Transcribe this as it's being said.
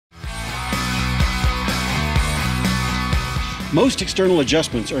Most external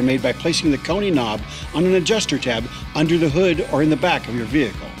adjustments are made by placing the KONI knob on an adjuster tab under the hood or in the back of your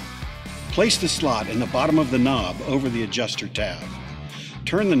vehicle. Place the slot in the bottom of the knob over the adjuster tab.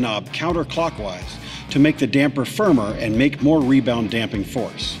 Turn the knob counterclockwise to make the damper firmer and make more rebound damping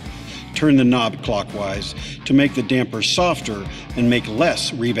force. Turn the knob clockwise to make the damper softer and make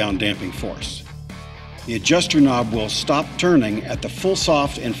less rebound damping force. The adjuster knob will stop turning at the full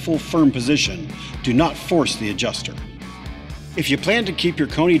soft and full firm position. Do not force the adjuster. If you plan to keep your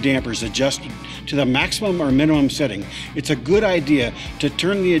KONI dampers adjusted to the maximum or minimum setting, it's a good idea to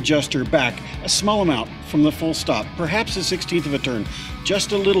turn the adjuster back a small amount from the full stop, perhaps a 1/16 of a turn,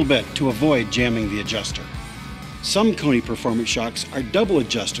 just a little bit to avoid jamming the adjuster. Some KONI performance shocks are double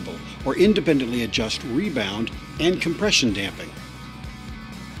adjustable or independently adjust rebound and compression damping.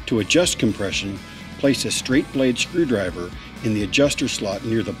 To adjust compression, place a straight blade screwdriver in the adjuster slot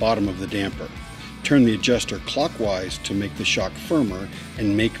near the bottom of the damper. Turn the adjuster clockwise to make the shock firmer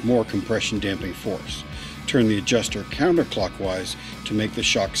and make more compression damping force. Turn the adjuster counterclockwise to make the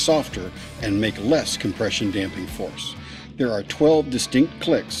shock softer and make less compression damping force. There are 12 distinct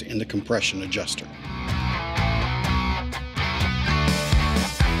clicks in the compression adjuster.